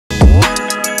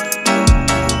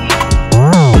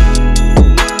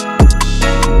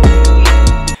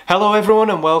Hello everyone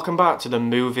and welcome back to the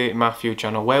Movie Matthew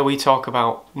channel, where we talk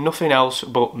about nothing else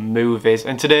but movies.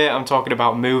 And today I'm talking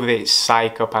about movie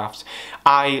psychopaths.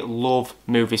 I love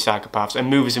movie psychopaths and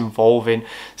movies involving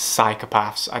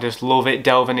psychopaths. I just love it,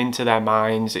 delving into their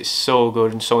minds. It's so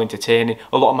good and so entertaining.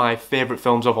 A lot of my favourite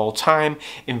films of all time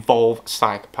involve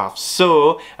psychopaths.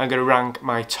 So I'm going to rank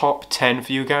my top 10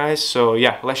 for you guys. So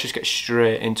yeah, let's just get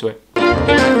straight into it.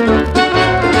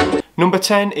 Number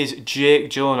 10 is Jake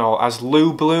Gyllenhaal as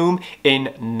Lou Bloom in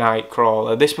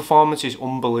Nightcrawler. This performance is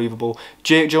unbelievable.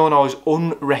 Jake Gyllenhaal is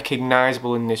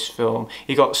unrecognisable in this film.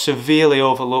 He got severely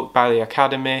overlooked by the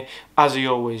Academy, as he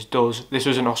always does. This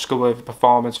was an Oscar-worthy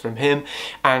performance from him,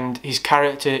 and his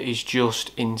character is just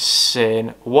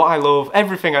insane. What I love,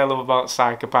 everything I love about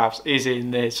psychopaths is in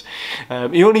this.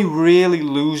 He only really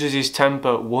loses his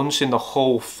temper once in the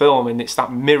whole film, and it's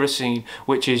that mirror scene,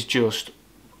 which is just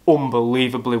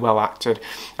unbelievably well acted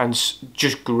and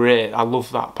just great. I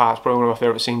love that part. It's probably one of my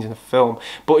favourite scenes in the film.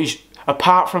 But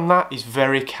apart from that, he's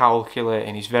very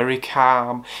calculating, he's very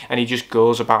calm, and he just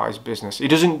goes about his business. He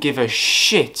doesn't give a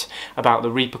shit about the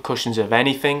repercussions of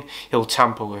anything. He'll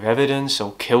tamper with evidence,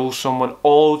 he'll kill someone,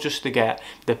 all just to get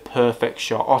the perfect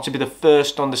shot, or to be the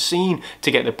first on the scene to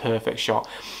get the perfect shot.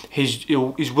 He's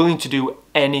willing to do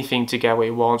anything to get what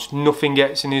he wants. Nothing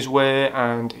gets in his way,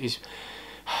 and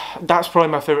that's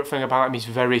probably my favourite thing about him. He's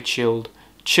very chilled,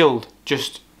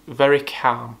 just very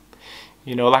calm.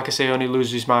 You know, like I say, he only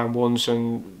loses his mind once,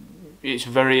 and he's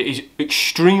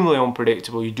extremely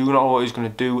unpredictable. You do not know what he's going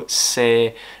to do,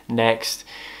 say next.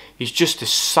 He's just a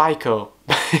psycho.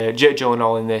 Jake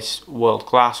Gyllenhaal in this, world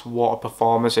class. What a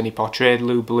performance, and he portrayed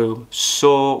Lou Bloom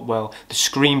so well. The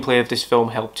screenplay of this film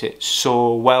helped it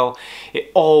so well. It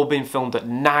all been filmed at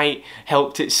night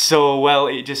helped it so well.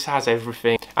 It just has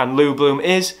everything. And Lou Bloom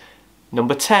is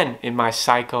number 10 in my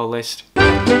psycho list.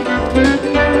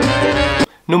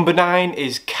 Number 9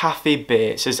 is Kathy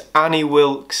Bates as Annie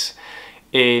Wilkes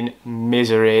in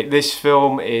Misery. This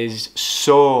film is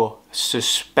so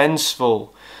suspenseful.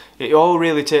 It all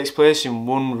really takes place in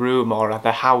one room or at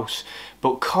the house,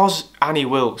 but because Annie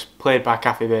Wilkes, played by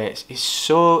Kathy Bates, is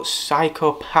so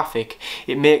psychopathic,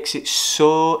 it makes it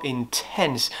so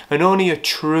intense, and only a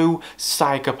true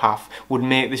psychopath would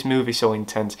make this movie so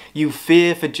intense. You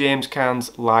fear for James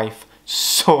Caan's life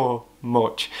so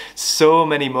much. So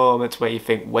many moments where you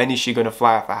think, when is she going to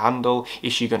fly off the handle?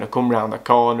 Is she going to come round the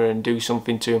corner and do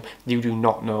something to him? You do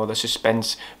not know. The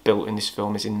suspense built in this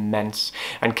film is immense,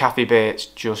 and Kathy Bates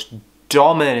just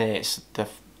dominates the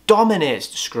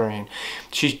screen.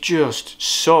 She's just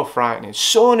so frightening,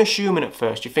 so unassuming at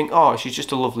first. You think, oh, she's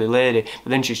just a lovely lady,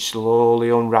 but then she slowly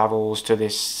unravels to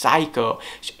this psycho.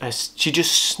 She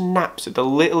just snaps at the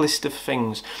littlest of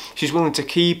things. She's willing to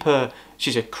keep her.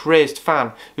 She's a crazed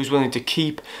fan who's willing to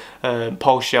keep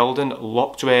Paul Sheldon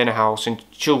locked away in a house, and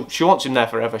she wants him there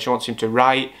forever. She wants him to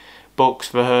write books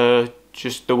for her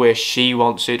just the way she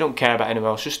wants it. Don't care about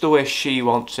anyone else, just the way she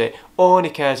wants it.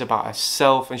 Only cares about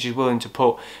herself, and she's willing to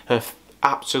put her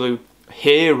absolute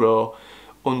hero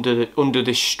under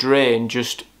this strain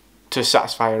just to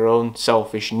satisfy her own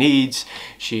selfish needs.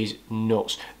 She's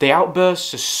nuts. The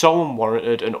outbursts are so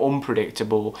unwarranted and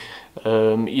unpredictable.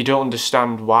 You don't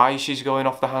understand why she's going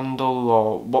off the handle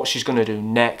or what she's going to do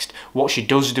next. What she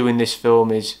does do in this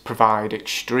film is provide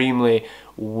extremely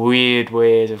weird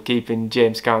ways of keeping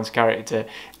James Caan's character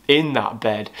in that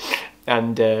bed,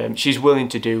 and she's willing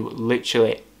to do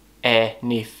literally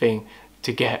anything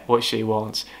to get what she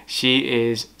wants. She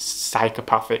is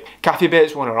psychopathic. Kathy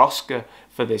Bates won her Oscar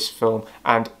for this film,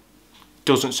 and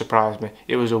doesn't surprise me.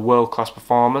 It was a world-class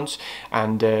performance,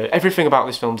 and everything about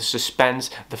this film, the suspense,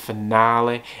 the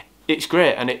finale, it's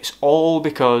great, and it's all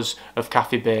because of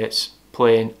Kathy Bates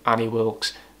playing Annie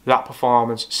Wilkes. That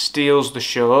performance steals the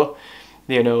show.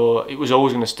 You know, it was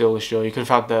always going to steal the show. You could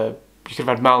have had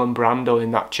Marlon Brando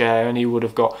in that chair, and he would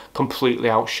have got completely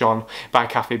outshone by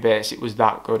Kathy Bates. It was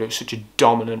that good. It was such a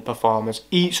dominant performance.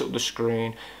 Eats up the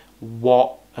screen.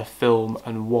 What a film,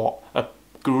 and what a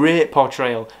great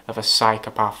portrayal of a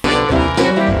psychopath.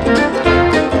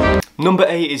 Number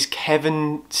 8 is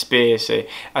Kevin Spacey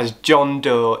as John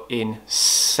Doe in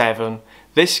Seven.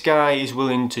 This guy is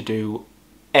willing to do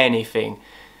anything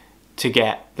to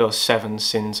get those 7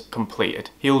 sins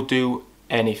completed. He'll do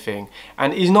anything,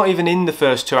 and he's not even in the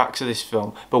first 2 acts of this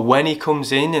film, but when he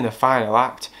comes in the final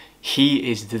act,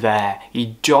 he is there.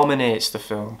 He dominates the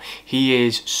film. He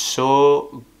is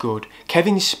so good.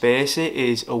 Kevin Spacey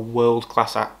is a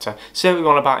world-class actor. Say what you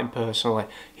want about him personally,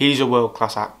 he's a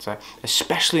world-class actor.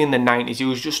 Especially in the 90s, he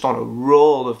was just on a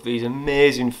roll of these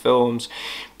amazing films.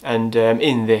 And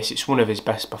in this, it's one of his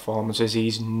best performances.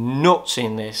 He's nuts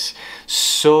in this.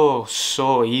 So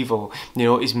evil. You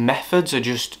know, his methods are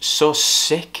just so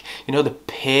sick. You know, the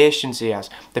patience he has,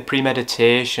 the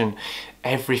premeditation,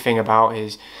 everything about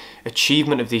his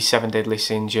achievement of these 7 deadly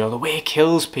sins. You know, the way he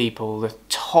kills people, the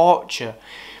torture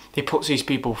he puts these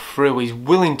people through. He's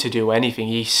willing to do anything.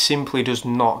 He simply does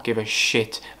not give a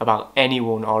shit about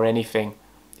anyone or anything.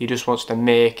 He just wants to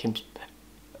make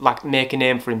a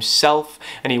name for himself,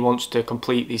 and he wants to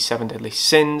complete these 7 deadly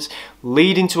sins,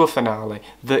 leading to a finale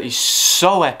that is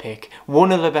so epic,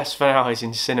 one of the best finales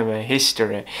in cinema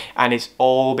history, and it's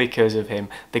all because of him.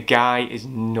 The guy is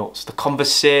nuts. The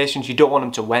conversations, you don't want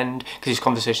him to end because his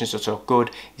conversations are so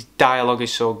good, his dialogue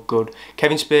is so good.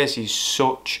 Kevin Spacey is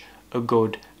such a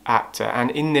good actor, and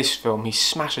in this film he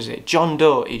smashes it. John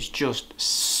Doe is just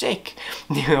sick.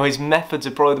 You know, his methods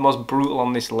are probably the most brutal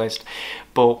on this list,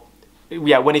 but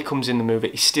yeah, when he comes in the movie,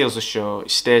 he steals the show.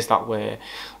 It stays that way.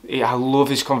 I love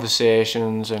his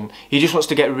conversations, and he just wants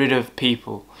to get rid of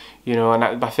people, you know.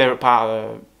 And my favourite part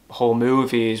of the whole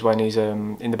movie is when he's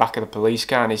in the back of the police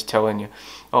car and he's telling you,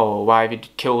 oh, why have you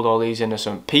killed all these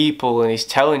innocent people? And he's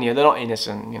telling you they're not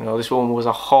innocent. You know, this woman was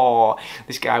a whore.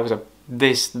 This guy was a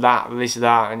this, that,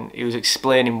 and he was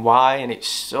explaining why, and it's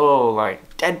so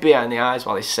like dead behind the eyes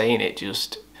while he's saying it.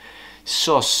 Just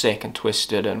so sick and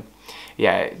twisted, and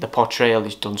yeah, the portrayal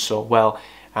is done so well,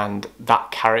 and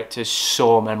that character is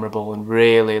so memorable and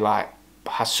really like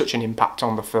has such an impact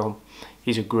on the film.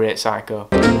 He's a great psycho.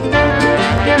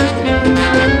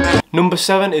 Number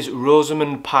 7 is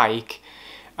Rosamund Pike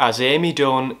as Amy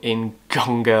Dunn in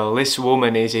Gone Girl. This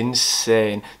woman is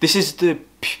insane. This is the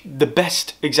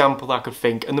best example I could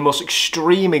think, and the most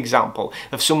extreme example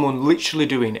of someone literally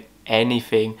doing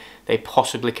anything they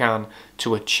possibly can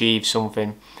to achieve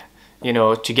something. You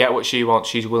know, to get what she wants,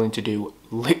 she's willing to do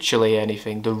literally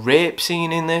anything. The rape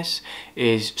scene in this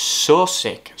is so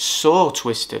sick, so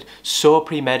twisted, so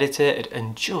premeditated,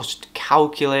 and just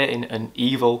calculating and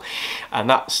evil. And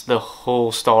that's the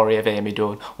whole story of Amy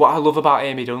Dunn. What I love about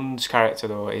Amy Dunn's character,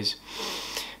 though, is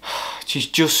she's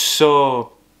just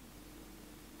so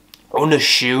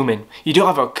unassuming. You don't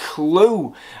have a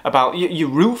clue about you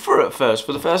root for her at first.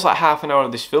 For the first like half an hour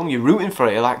of this film, you're rooting for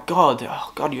it. You're like, God,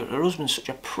 oh God, your husband's such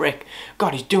a prick.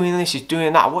 God, he's doing this, he's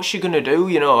doing that. What's she gonna do?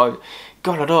 You know,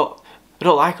 God, I don't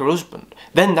like her husband.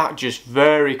 Then that just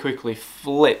very quickly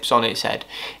flips on its head,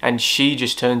 and she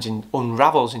just turns and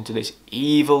unravels into this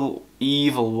evil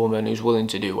woman who's willing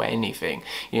to do anything.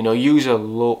 You know, use her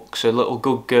looks, her little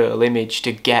good girl image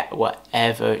to get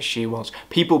whatever she wants.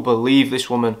 People believe this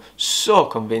woman so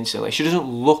convincingly. She doesn't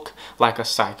look like a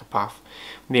psychopath.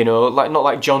 You know, like not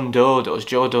like John Doe does.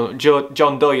 John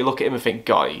Doe, you look at him and think,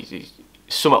 God, he's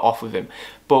something off with him.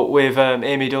 But with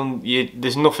Amy Dunn,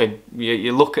 there's nothing.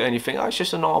 You look at her and you think, oh, it's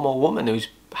just a normal woman who's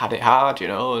had it hard, you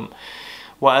know, and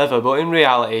whatever. But in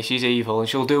reality, she's evil, and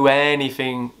she'll do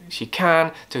anything she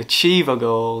can to achieve her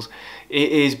goals.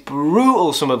 It is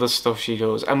brutal, some of the stuff she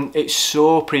does, and it's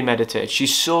so premeditated.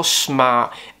 She's so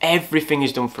smart. Everything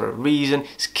is done for a reason.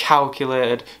 It's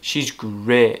calculated. She's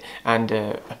great,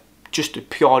 and just a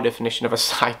pure definition of a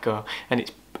psycho, and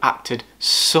it's acted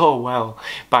so well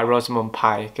by Rosamund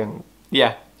Pike. And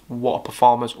yeah, what a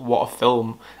performance, what a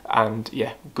film, and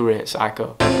yeah, great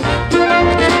psycho.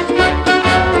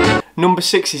 Number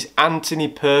 6 is Anthony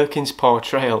Perkins'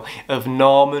 portrayal of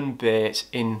Norman Bates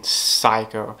in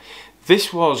Psycho.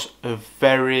 This was a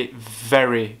very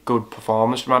good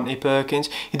performance from Anthony Perkins.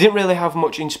 He didn't really have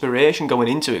much inspiration going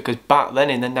into it, because back then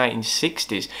in the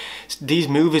 1960s, these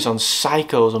movies on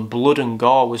psychos and blood and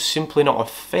gore was simply not a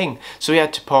thing. So he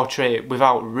had to portray it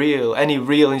without any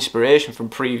real inspiration from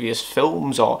previous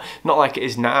films, or not like it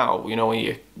is now, you know,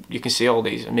 when you can see all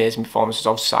these amazing performances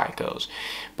of psychos.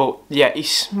 But yeah, he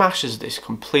smashes this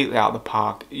completely out of the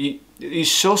park.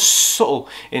 He's so subtle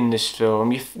in this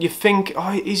film. You think,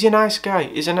 oh, he's a nice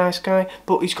guy,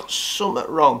 but he's got something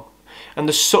wrong. And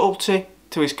the subtlety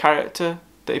to his character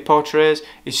that he portrays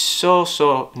is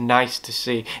so nice to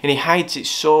see. And he hides it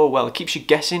so well. It keeps you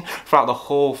guessing throughout the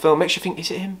whole film. Makes you think,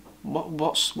 is it him?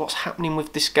 What's happening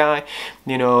with this guy?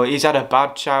 You know, he's had a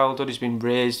bad childhood. He's been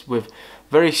raised with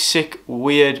very sick,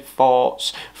 weird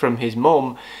thoughts from his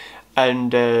mum.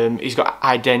 And he's got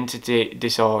identity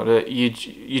disorder. You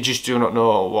just do not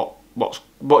know what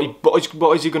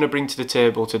is he going to bring to the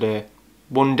table today.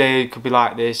 One day it could be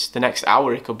like this, the next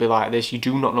hour it could be like this. You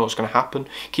do not know what's going to happen.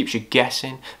 Keeps you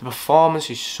guessing. The performance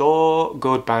is so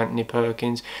good by Anthony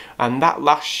Perkins, and that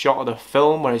last shot of the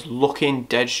film where he's looking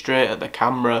dead straight at the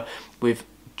camera with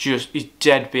just, he's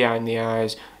dead behind the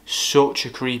eyes. Such a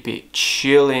creepy,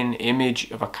 chilling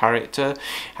image of a character,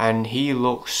 and he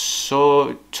looks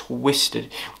so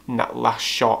twisted in that last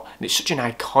shot. And it's such an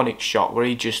iconic shot where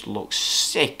he just looks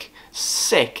sick,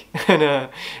 and yeah,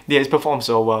 it's performed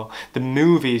so well. The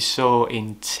movie is so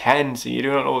intense, and you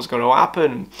don't know what's going to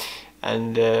happen.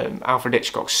 And Alfred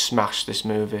Hitchcock smashed this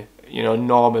movie. You know,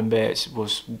 Norman Bates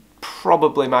was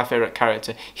probably my favourite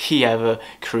character he ever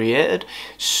created.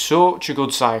 Such a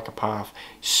good psychopath,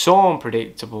 so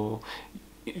unpredictable.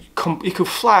 He could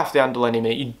fly off the handle any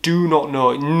minute. You do not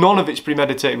know. None of it's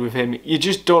premeditated with him. You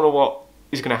just don't know what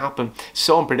is going to happen.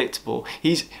 So unpredictable.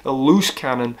 He's a loose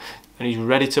cannon and he's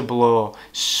ready to blow.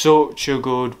 Such a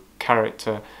good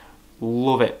character.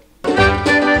 Love it.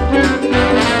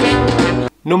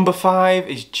 Number 5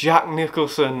 is Jack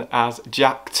Nicholson as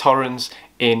Jack Torrance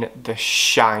in The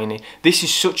Shining. This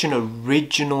is such an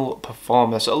original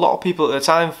performance. A lot of people at the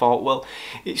time thought, well,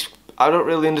 I don't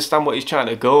really understand what he's trying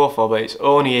to go for, but it's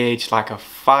only aged like a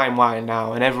fine wine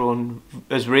now, and everyone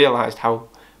has realised how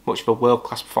much of a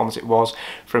world-class performance it was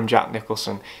from Jack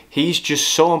Nicholson. He's just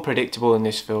so unpredictable in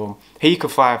this film. He could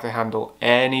fly off the handle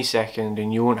any second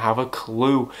and you wouldn't have a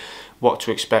clue what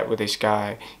to expect with this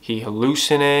guy. He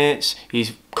hallucinates,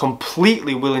 he's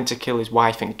completely willing to kill his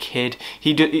wife and kid.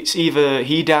 It's either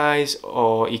he dies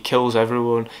or he kills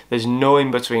everyone. There's no in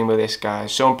between with this guy.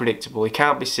 So unpredictable. He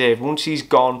can't be saved. Once he's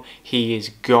gone, he is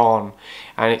gone.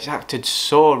 And it's acted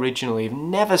so originally. You've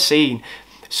never seen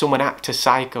someone act a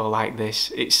psycho like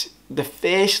this. It's the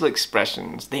facial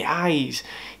expressions, the eyes,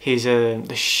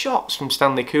 the shots from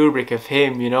Stanley Kubrick of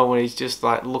him, you know, when he's just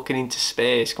like looking into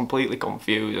space, completely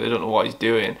confused. I don't know what he's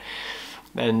doing.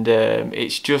 And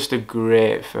it's just a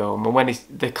great film. And when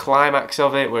the climax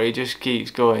of it, where he just keeps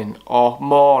going off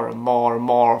more and more and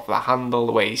more off the handle,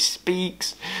 the way he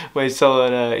speaks, where he's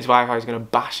telling his wife how he's going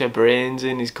to bash her brains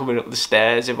in, he's coming up the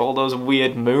stairs with all those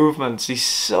weird movements. He's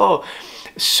so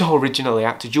originally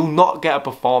acted. You'll not get a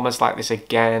performance like this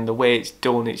again. The way it's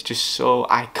done, it's just so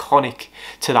iconic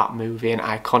to that movie and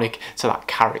iconic to that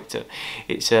character.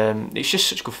 It's just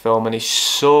such a good film, and he's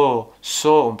so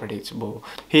unpredictable.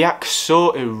 He acts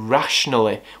so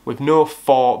irrationally with no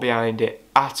thought behind it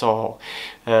at all.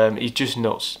 He's just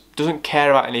nuts. Doesn't care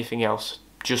about anything else.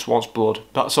 Just wants blood.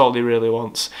 That's all he really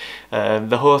wants.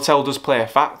 The hotel does play a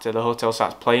factor. The hotel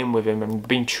starts playing with him, and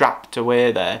being trapped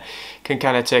away there can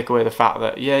kind of take away the fact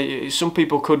that, yeah, some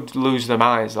people could lose their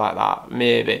minds like that,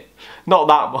 maybe. Not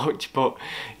that much, but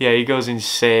yeah, he goes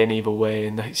insane either way,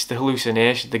 and it's the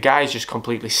hallucination. The guy's just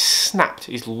completely snapped.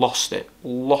 He's lost it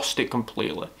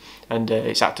completely. And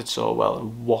it's acted so well,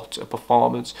 and what a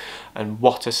performance, and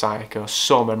what a psycho.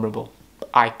 So memorable.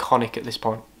 Iconic at this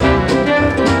point.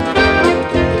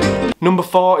 Number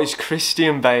 4 is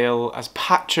Christian Bale as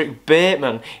Patrick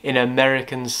Bateman in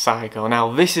American Psycho.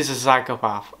 Now, this is a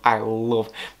psychopath I love.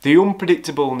 The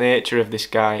unpredictable nature of this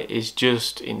guy is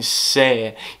just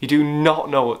insane. You do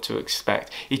not know what to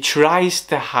expect. He tries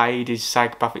to hide his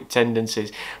psychopathic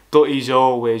tendencies, but he's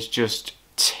always just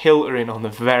tilting on the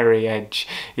very edge.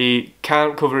 He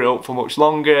can't cover it up for much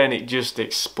longer, and it just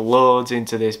explodes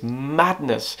into this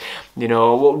madness. You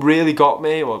know, what really got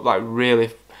me,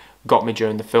 really got me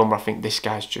during the film, where I think this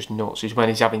guy's just nuts, is when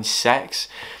he's having sex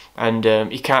and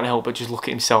he can't help but just look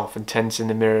at himself and tense in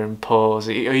the mirror and pose.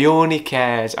 He only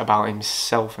cares about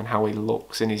himself and how he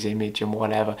looks in his image and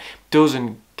whatever.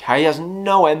 He has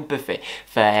no empathy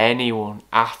for anyone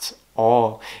at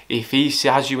all. If he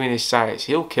has you in his sights,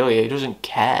 he'll kill you. He doesn't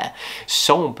care.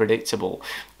 So unpredictable.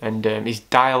 And his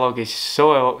dialogue is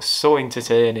so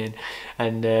entertaining.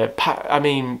 And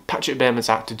Patrick Bateman's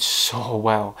acted so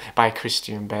well by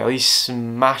Christian Bale. He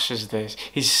smashes this.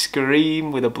 His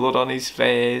scream with the blood on his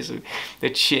face, the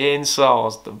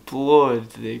chainsaws, the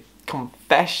blood, the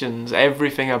confessions,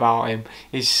 everything about him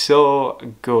is so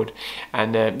good.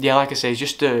 And yeah, like I say, he's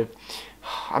just the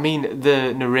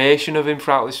narration of him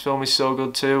throughout this film is so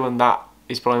good too, and that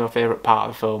is probably my favourite part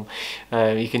of the film.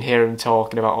 You can hear him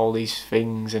talking about all these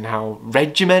things and how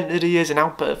regimented he is and how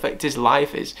perfect his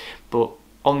life is, but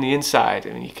on the inside,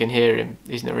 you can hear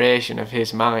his narration of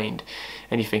his mind,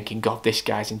 and you're thinking, God, this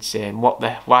guy's insane.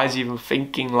 Why is he even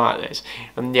thinking like this?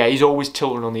 And yeah, he's always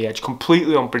tilting on the edge,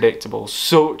 completely unpredictable.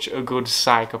 Such a good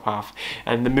psychopath.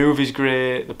 And the movie's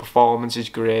great, the performance is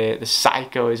great, the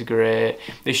psycho is great.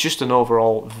 It's just an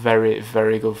overall very,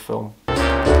 very good film.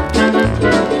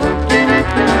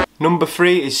 Number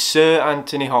 3 is Sir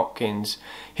Anthony Hopkins.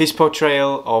 His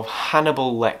portrayal of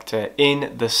Hannibal Lecter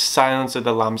in The Silence of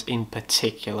the Lambs in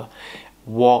particular.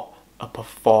 What a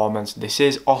performance. This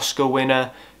is Oscar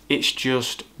winner. It's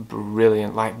just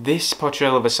brilliant. Like, this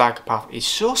portrayal of a psychopath is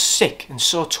so sick and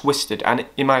so twisted, and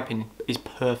in my opinion is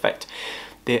perfect.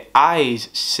 The eyes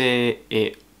say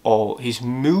it all. His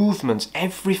movements,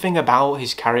 everything about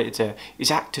his character is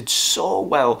acted so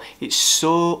well. It's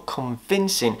so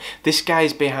convincing. This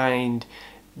guy's behind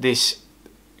this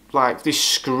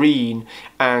screen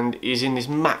and is in this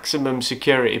maximum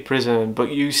security prison,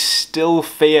 but you still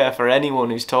fear for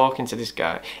anyone who's talking to this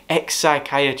guy.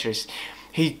 Ex-psychiatrist.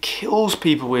 He kills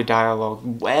people with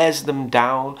dialogue, wears them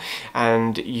down,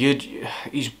 and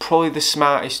he's probably the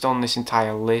smartest on this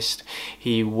entire list.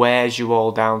 He wears you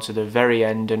all down to the very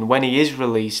end, and when he is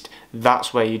released,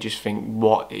 that's where you just think,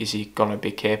 what is he going to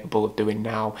be capable of doing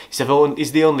now?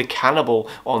 He's the only cannibal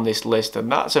on this list,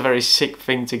 and that's a very sick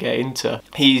thing to get into.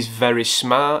 He's very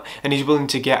smart, and he's willing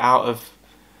to get out of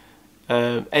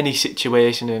any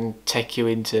situation and take you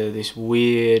into this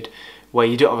weird where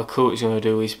you don't have a clue what he's going to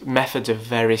do. His methods are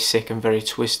very sick and very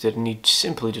twisted, and he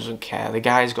simply doesn't care. The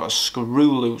guy's got a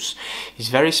screw loose. He's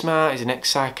very smart, he's an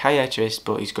ex-psychiatrist,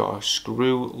 but he's got a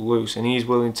screw loose, and he's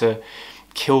willing to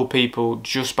kill people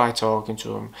just by talking to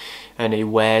them, and he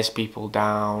wears people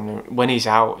down. When he's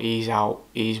out,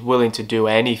 he's willing to do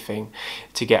anything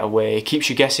to get away. He keeps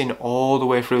you guessing all the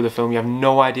way through the film. You have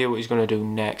no idea what he's going to do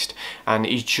next, and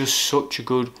he's just such a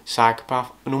good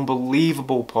psychopath. An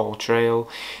unbelievable portrayal.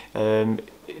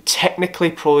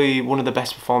 Technically probably one of the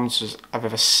best performances I've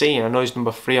ever seen. I know he's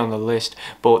number 3 on the list,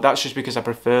 but that's just because I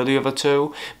prefer the other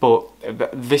two. But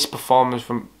this performance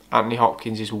from Anthony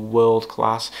Hopkins is world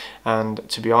class, and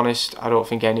to be honest, I don't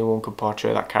think anyone could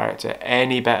portray that character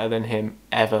any better than him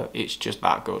ever. It's just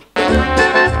that good.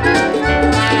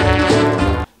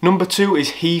 Number 2 is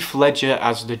Heath Ledger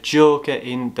as the Joker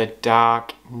in The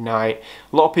Dark Knight.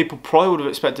 A lot of people probably would have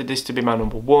expected this to be my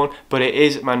number 1, but it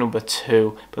is my number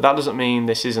 2. But that doesn't mean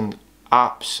this isn't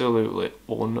absolutely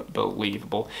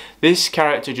unbelievable. This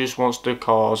character just wants to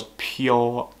cause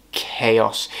pure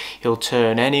chaos. He'll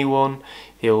turn anyone,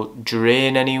 he'll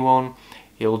drain anyone,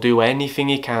 he'll do anything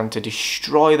he can to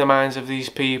destroy the minds of these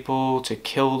people, to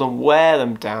kill them, wear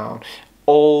them down,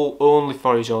 all only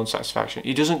for his own satisfaction.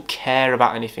 He doesn't care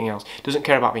about anything else. He doesn't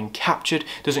care about being captured,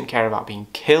 doesn't care about being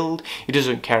killed, he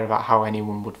doesn't care about how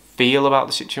anyone would feel about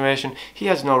the situation. He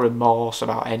has no remorse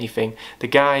about anything. The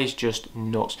guy is just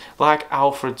nuts. Like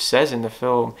Alfred says in the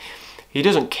film, he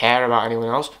doesn't care about anyone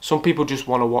else. Some people just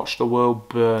want to watch the world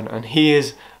burn, and he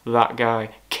is that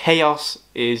guy. Chaos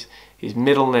is his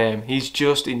middle name. He's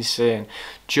just insane.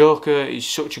 Joker is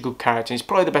such a good character. He's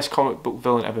probably the best comic book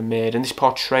villain ever made, and this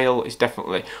portrayal is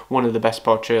definitely one of the best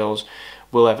portrayals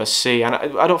we'll ever see. And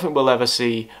I don't think we'll ever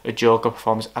see a Joker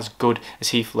performance as good as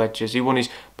Heath Ledger's. He won his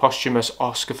posthumous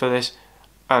Oscar for this,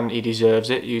 and he deserves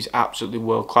it. He's absolutely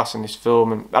world class in this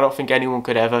film, and I don't think anyone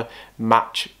could ever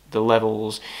match the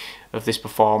levels of this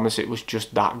performance. It was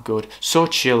just that good, so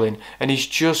chilling, and he's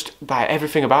just like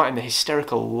everything about him, the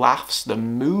hysterical laughs, the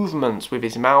movements with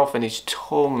his mouth and his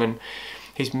tongue, and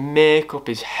his makeup,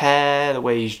 his hair, the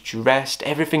way he's dressed,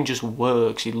 everything just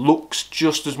works. He looks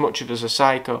just as much of a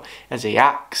psycho as he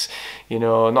acts. You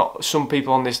know, not some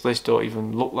people on this list don't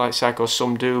even look like psychos,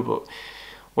 some do, but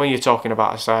when you're talking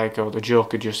about a psycho, the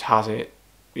Joker just has it.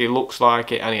 He looks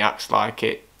like it and he acts like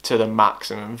it to the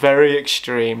maximum. Very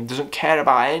extreme, doesn't care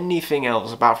about anything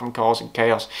else apart from causing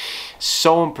chaos.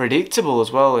 So unpredictable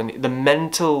as well, and the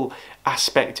mental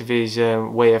aspect of his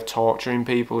way of torturing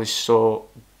people is so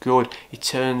good. He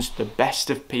turns the best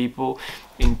of people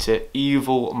into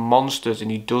evil monsters,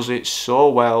 and he does it so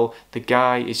well. The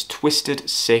guy is twisted,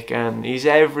 sick, and he's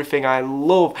everything I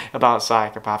love about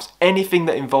psychopaths. Anything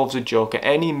that involves a Joker,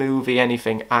 any movie,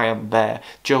 anything, I am there.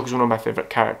 Joker's one of my favourite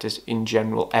characters in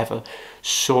general ever.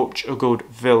 Such a good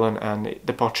villain, and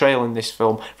the portrayal in this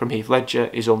film from Heath Ledger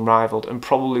is unrivaled and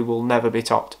probably will never be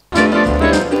topped.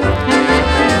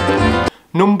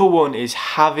 Number 1 is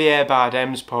Javier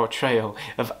Bardem's portrayal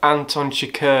of Anton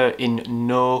Chigurh in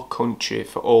No Country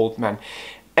for Old Men.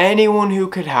 Anyone who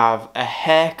could have a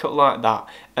haircut like that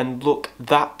and look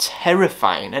that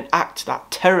terrifying and act that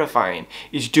terrifying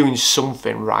is doing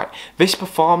something right. This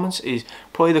performance is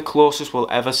probably the closest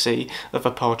we'll ever see of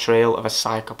a portrayal of a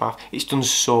psychopath. It's done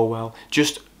so well.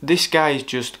 This guy is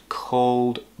just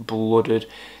cold-blooded,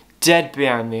 dead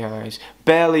behind the eyes,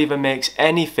 barely even makes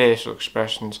any facial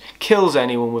expressions, kills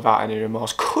anyone without any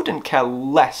remorse, couldn't care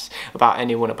less about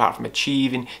anyone apart from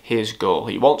achieving his goal.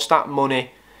 He wants that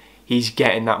money, he's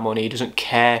getting that money. He doesn't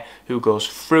care who goes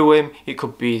through him. It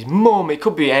could be his mum, it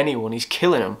could be anyone. He's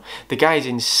killing them. The guy's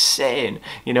insane.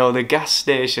 You know, the gas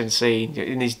station scene,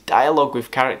 in his dialogue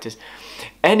with characters.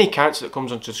 Any character that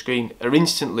comes onto the screen are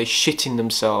instantly shitting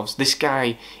themselves. This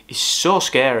guy is so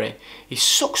scary. He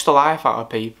sucks the life out of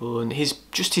people, and his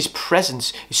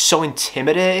presence is so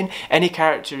intimidating. Any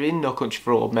character in No Country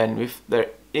for Old Men, if they're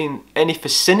in any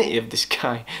vicinity of this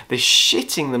guy, they're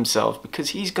shitting themselves because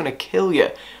he's going to kill you.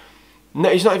 No,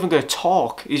 he's not even going to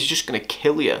talk. He's just going to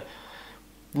kill you.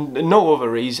 No other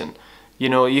reason. You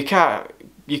know, you can't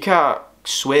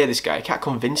sway this guy. You can't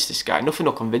convince this guy. Nothing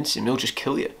will convince him. He'll just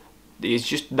kill you. He's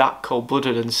just that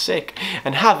cold-blooded and sick.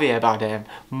 And Javier Bardem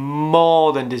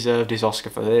more than deserved his Oscar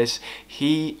for this.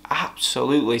 He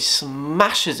absolutely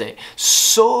smashes it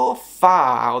so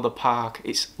far out of the park.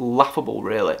 It's laughable,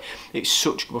 really. It's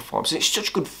such a good performance. It's such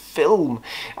a good film.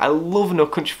 I love No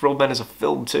Country for Old Men as a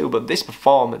film too, but this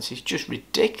performance is just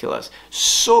ridiculous.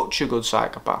 Such a good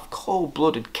psychopath.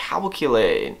 Cold-blooded,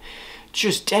 calculating.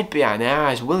 Just dead behind the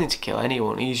eyes, willing to kill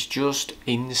anyone. He's just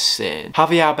insane.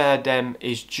 Javier Bardem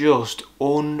is just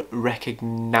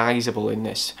unrecognisable in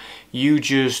this. You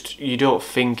don't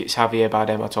think it's Javier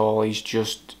Bardem at all. He's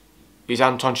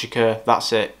Anton Chigurh,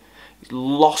 that's it. He's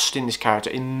lost in this character,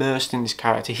 immersed in this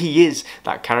character. He is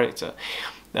that character.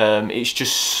 It's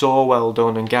just so well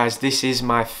done. And guys, this is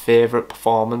my favourite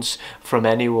performance from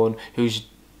anyone who's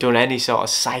done any sort of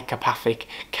psychopathic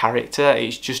character.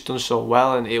 It's just done so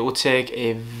well, and it will take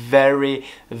a very,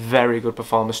 very good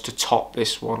performance to top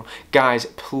this one. Guys,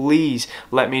 please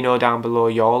let me know down below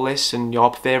your lists and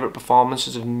your favourite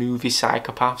performances of movie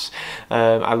psychopaths.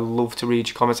 I love to read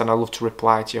your comments, and I love to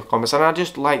reply to your comments, and I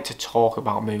just like to talk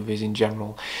about movies in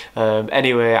general.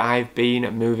 Anyway, I've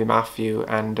been Movie Matthew,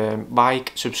 and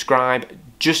like, subscribe,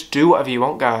 just do whatever you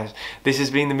want, guys. This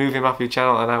has been the Movie Matthew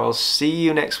channel, and I will see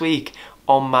you next week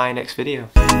on my next video.